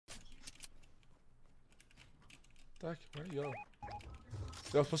Where'd you go?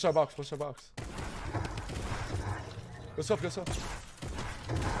 Yo, push that box, push that box. Go up, go up.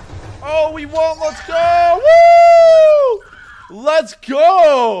 Oh, we won! Let's go! Woo! Let's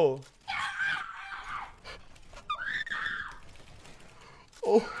go!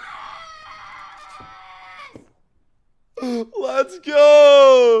 Oh. Let's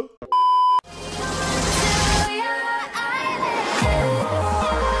go!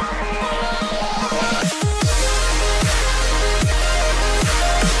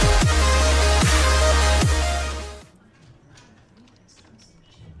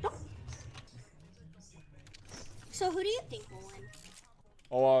 So who do you think will win?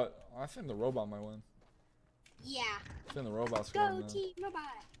 Oh, I think the robot might win. Yeah. I think the robot's gonna win. Go Team Robot.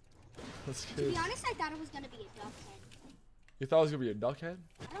 Let's To be honest, I thought it was gonna be a duck head. You thought it was gonna be a duck head?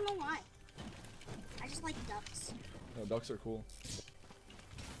 I don't know why. I just like ducks. No, ducks are cool.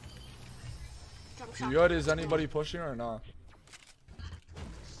 Jump You shot. good? Is anybody pushing or not?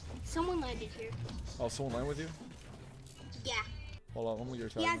 Someone landed here. Oh, someone landed with you? Yeah. Hold on, let me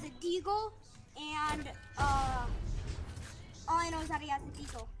get your He tag. has a deagle, and all I know is that he has a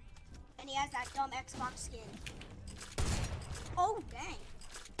deagle, and he has that dumb Xbox skin. Oh dang!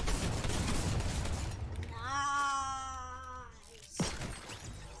 Nice.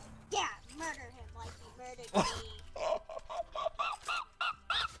 Yeah, murder him like he murdered me.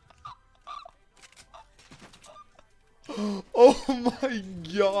 Oh my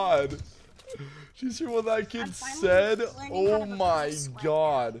god! Did you see what that kid said? Oh my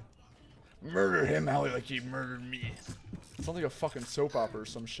god. Murder him how like he murdered me. Sounds like a fucking soap opera or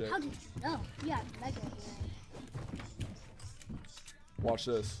some shit. How did you know? Yeah, mega hearing. Watch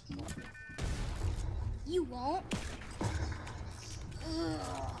this. You won't?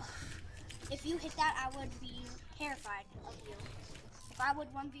 Ugh. If you hit that, I would be terrified of you. If I would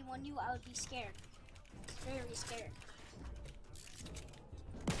 1v1 you, I would be scared. Very scared.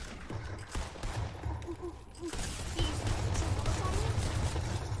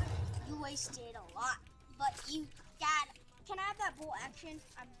 You wasted a lot, but you got it. Can I have that bolt action?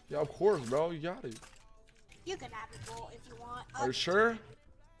 Yeah, of course, bro. You got it. You can have the bolt if you want. Are you sure?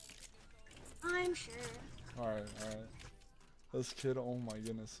 I'm sure. Alright, alright. This kid, oh my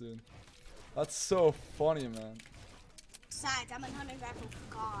goodness, dude. That's so funny, man. Besides, I'm a hunting rifle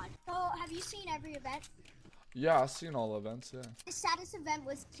for God. So, have you seen every event? Yeah, I've seen all the events, yeah. The saddest event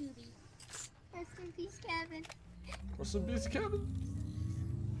was QB. Rest in peace, Kevin. What's up, beast, Kevin?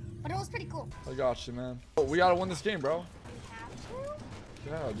 But it was pretty cool. I got you, man. Oh, we gotta win this game, bro. We have to.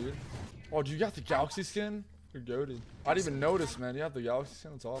 Yeah, dude. Oh, do you got the Galaxy skin? You're goated. I didn't even notice, man. You have the Galaxy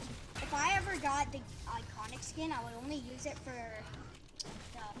skin? That's awesome. If I ever got the iconic skin, I would only use it for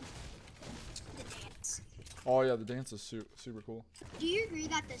the dance. Oh, yeah, the dance is super cool. Do you agree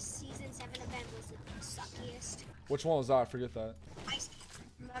that the Season 7 event was the suckiest? Which one was that? I forget that. Ice.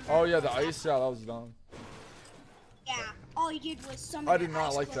 Remember? Oh, yeah, the ice. Yeah, that was dumb. Yeah. All you did was summon I did the not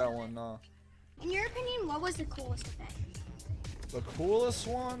ice like clip. that one, nah. In your opinion, what was the coolest event? The coolest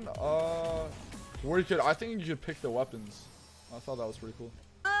one? Where you could, I think you could pick the weapons. I thought that was pretty cool.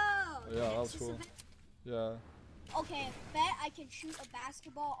 Oh. Yeah, that was Texas cool. event? Yeah. Okay, bet I can shoot a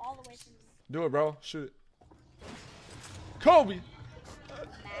basketball all the way from. Do it, bro. Shoot it. Kobe!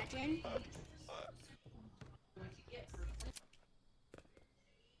 Imagine.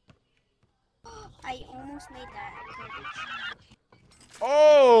 I almost made that.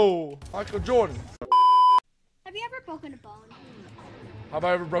 Oh! Michael Jordan. Have you ever broken a bone? Have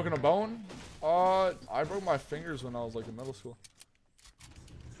I ever broken a bone? I broke my fingers when I was like in middle school.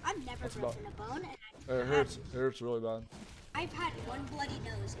 I've never That's broken a bone, and It hurts. It hurts really bad. I've had one bloody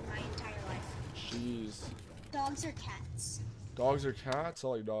nose in my entire life. Jeez. Dogs or cats? Dogs or cats? I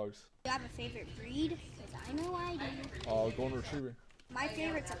like dogs. Do you have a favorite breed? Because I know I do. Golden Retriever. My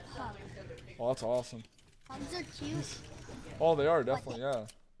favorite's a pug. Oh, that's awesome. Pugs are cute. Oh, they are definitely, yeah.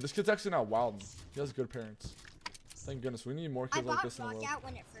 This kid's actually not wild. He has good parents. Thank goodness. We need more I kids like bought this in the Rock world. Out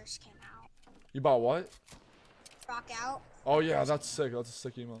when it first came out. You bought what? Rock Out. Oh yeah, that's sick. That's a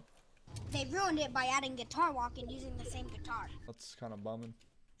sick emote. They ruined it by adding Guitar Walk and using the same guitar. That's kind of bumming.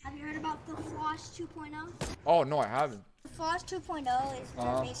 Have you heard about the Floss 2.0? Oh no, I haven't. The Floss 2.0 is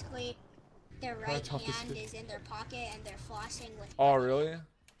where basically their right hand is in their pocket and they're flossing with. Oh really?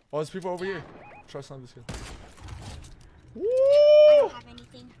 Oh, there's people over here. Try something this kid. Woo! I don't have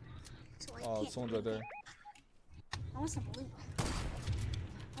anything. So I Oh, can't someone's do right there. anything. I want some loot.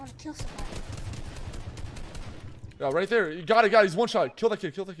 I want to kill somebody. Yeah, right there. You got it, He's one shot. Kill that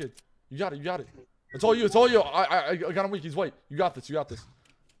kid. Kill that kid. You got it. You got it. It's all you. It's all you. I got him weak. He's white. You got this. You got this.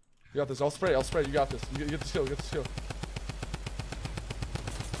 You got this. I'll spray. I'll spray. You got this. You get this kill. Get this kill.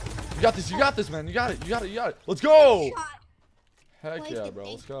 You got this. You got this, man. You got it. You got it. You got it. Let's go. Shot. Heck yeah,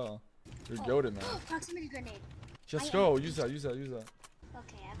 bro. Let's go. You're goated, man. Proximity grenade. Let's go. Use that. Use that. Use that.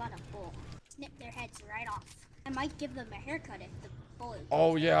 Okay, I got a bull. Snip their heads right off. I might give them a haircut if the bullet.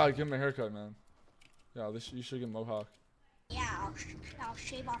 Oh yeah, give him a haircut, man. Yeah, you should get a mohawk. Yeah, I'll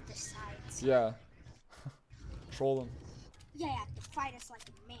shave off the sides. Yeah. Troll them. Yeah, you have to fight us like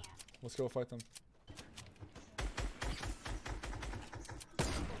a man. Let's go fight them.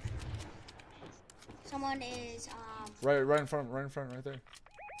 Someone is right in front, right there.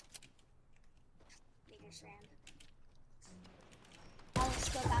 Bigger Ram. I'll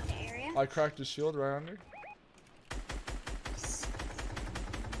scope out the area. I cracked his shield right under.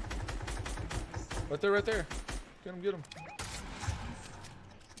 Right there, right there. Get him, get him.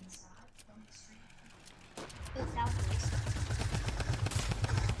 Ooh, that was a waste.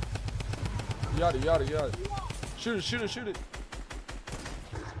 Yada, yada, yada. Shoot it, shoot it, shoot it.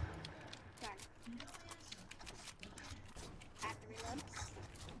 Done. I have to reload.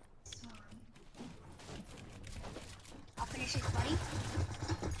 I'll finish his buddy.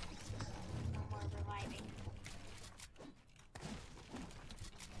 No more reviving.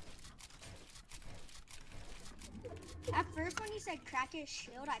 At first when you said crack his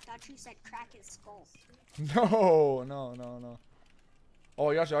shield, I thought you said crack his skull. No, no, no, no. Oh,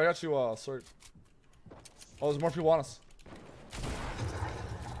 I got you, sword. Oh, there's more people on us.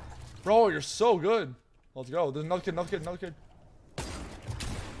 Bro, you're so good. Let's go. There's another kid, another kid, another kid.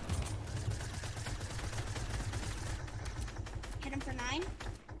 Hit him for 9.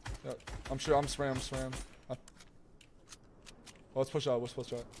 Yeah, I'm sure, I'm spraying. Oh, let's push out, let's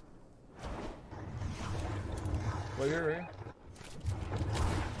push out. Right here, right here.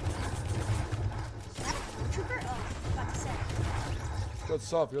 Is that a trooper? Oh, I was about to say. Good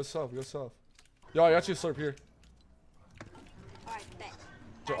stuff, good stuff, good stuff. Yo, I got you a slurp here. Alright, bet.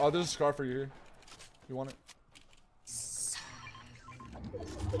 Oh, there's a scar for you here. You want it?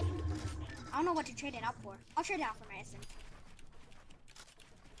 I don't know what to trade it out for. I'll trade it out for medicine.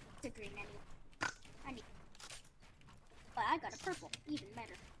 It's a green anyway. I need. But I got a purple. Even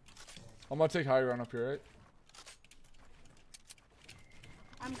better. I'm gonna take high ground up here, right?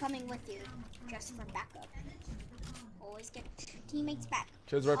 I'm coming with you, just for backup. Always get teammates back.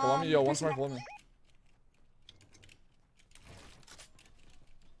 Kids right below me. Yo, one's right below me.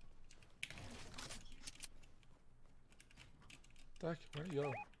 Where you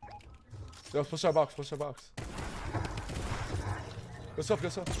go? Yo, push that box, push that box. Good stuff,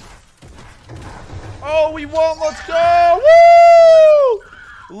 good stuff. Oh, we won! Let's go!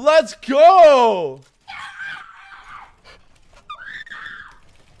 Woo! Let's go!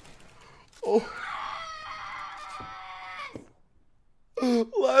 Oh.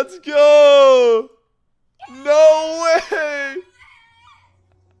 Let's go! No way!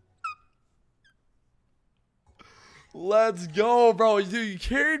 Let's go, bro. Dude, you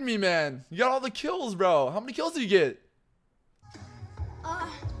carried me, man. You got all the kills, bro. How many kills did you get?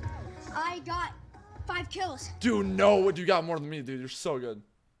 I got 5 kills. Dude, no. You got more than me, dude. You're so good.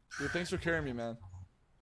 Dude, thanks for carrying me, man.